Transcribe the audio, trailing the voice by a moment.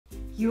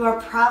You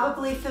are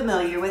probably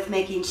familiar with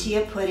making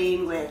chia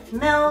pudding with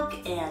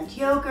milk and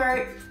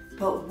yogurt,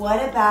 but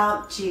what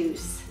about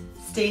juice?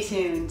 Stay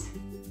tuned.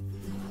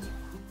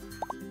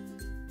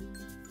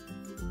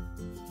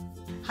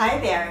 Hi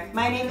there,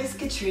 my name is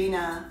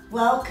Katrina.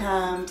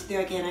 Welcome to the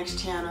Organixx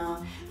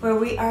channel, where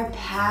we are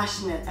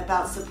passionate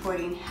about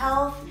supporting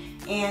health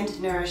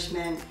and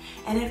nourishment,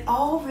 and it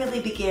all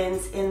really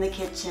begins in the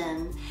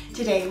kitchen.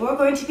 Today we're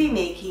going to be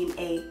making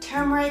a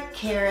turmeric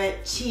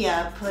carrot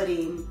chia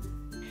pudding.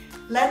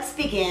 Let's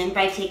begin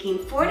by taking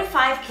 4 to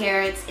 5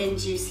 carrots and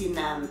juicing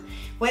them.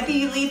 Whether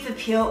you leave the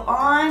peel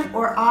on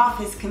or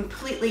off is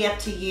completely up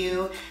to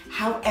you.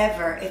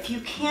 However, if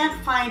you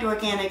can't find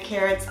organic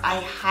carrots, I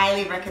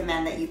highly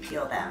recommend that you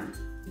peel them.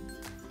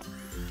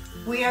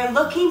 We are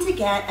looking to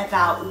get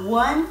about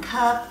 1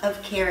 cup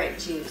of carrot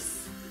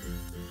juice,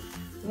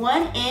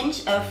 1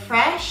 inch of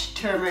fresh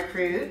turmeric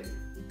root.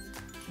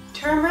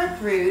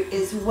 Turmeric root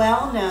is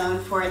well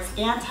known for its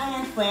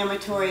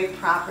anti-inflammatory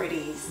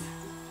properties.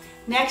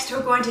 Next,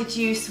 we're going to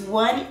juice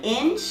 1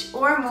 inch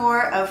or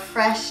more of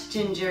fresh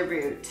ginger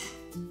root.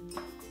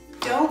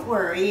 Don't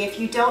worry if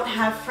you don't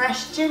have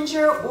fresh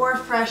ginger or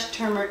fresh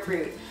turmeric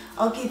root.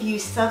 I'll give you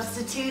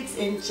substitutes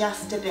in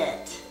just a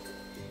bit.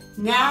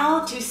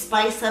 Now to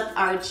spice up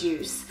our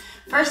juice.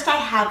 First, I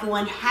have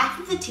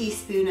 1/2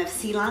 teaspoon of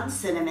Ceylon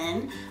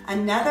cinnamon,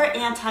 another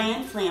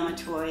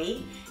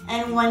anti-inflammatory,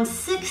 and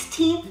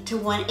 1/16 to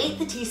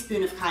 1/8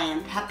 teaspoon of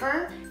cayenne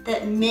pepper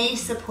that may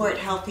support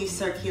healthy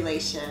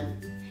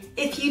circulation.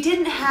 If you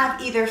didn't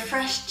have either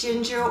fresh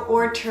ginger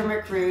or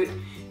turmeric root,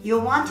 you'll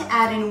want to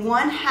add in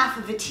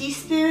 1/2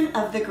 teaspoon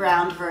of the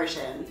ground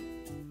version.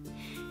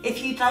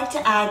 If you'd like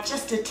to add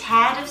just a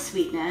tad of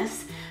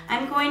sweetness,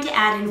 I'm going to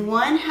add in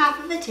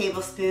 1/2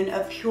 tablespoon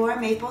of pure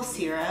maple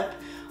syrup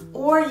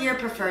or your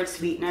preferred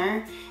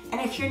sweetener. And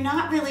if you're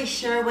not really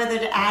sure whether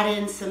to add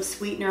in some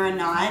sweetener or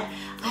not,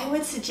 I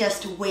would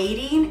suggest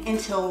waiting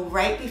until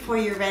right before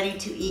you're ready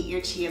to eat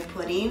your chia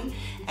pudding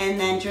and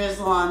then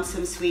drizzle on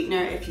some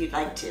sweetener if you'd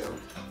like to.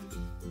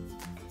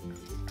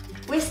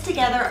 Whisk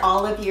together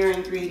all of your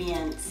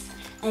ingredients.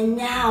 And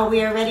now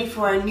we are ready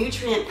for our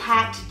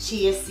nutrient-packed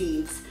chia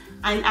seeds.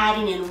 I'm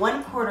adding in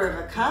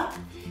 1/4 cup.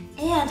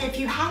 And if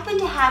you happen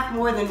to have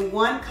more than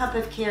 1 cup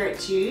of carrot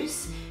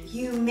juice,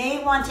 you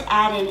may want to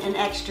add in an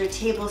extra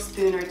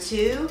tablespoon or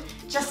 2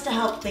 just to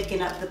help thicken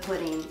up the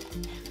pudding.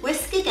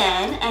 Whisk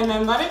again and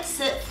then let it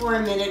sit for a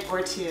minute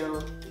or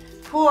 2.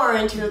 Pour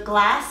into a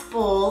glass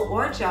bowl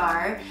or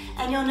jar,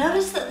 and you'll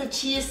notice that the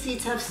chia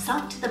seeds have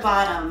sunk to the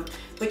bottom,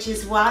 which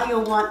is why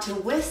you'll want to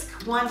whisk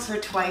once or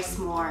twice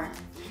more.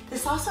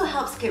 This also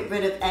helps get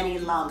rid of any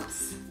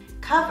lumps.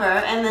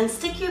 Cover and then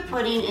stick your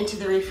pudding into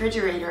the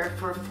refrigerator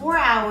for 4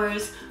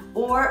 hours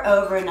or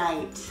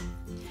overnight.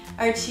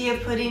 Our chia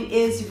pudding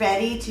is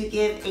ready to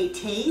give a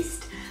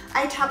taste.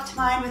 I topped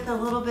mine with a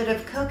little bit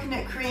of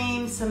coconut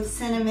cream, some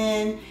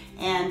cinnamon,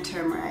 and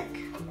turmeric.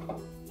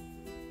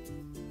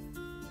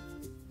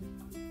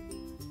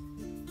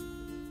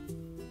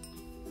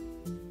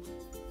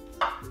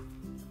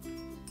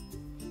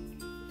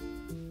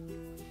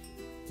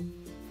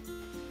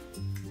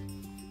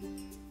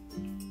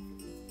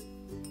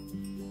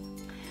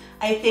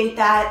 I think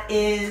that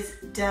is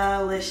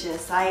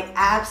delicious. I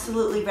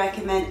absolutely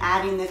recommend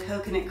adding the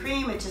coconut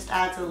cream. It just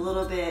adds a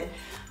little bit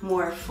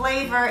more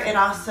flavor. It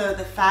also,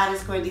 the fat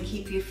is going to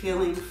keep you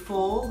feeling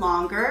full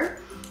longer.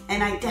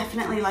 And I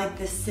definitely like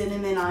the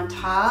cinnamon on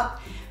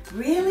top.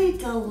 Really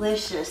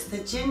delicious. The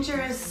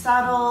ginger is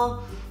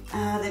subtle.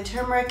 The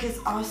turmeric is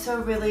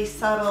also really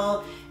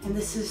subtle. And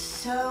this is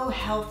so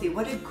healthy.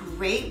 What a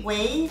great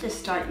way to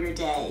start your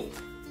day.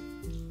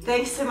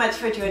 Thanks so much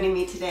for joining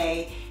me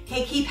today.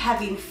 Hey, keep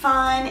having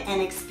fun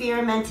and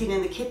experimenting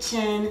in the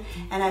kitchen,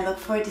 and I look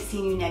forward to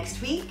seeing you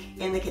next week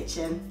in the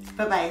kitchen.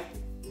 Bye-bye.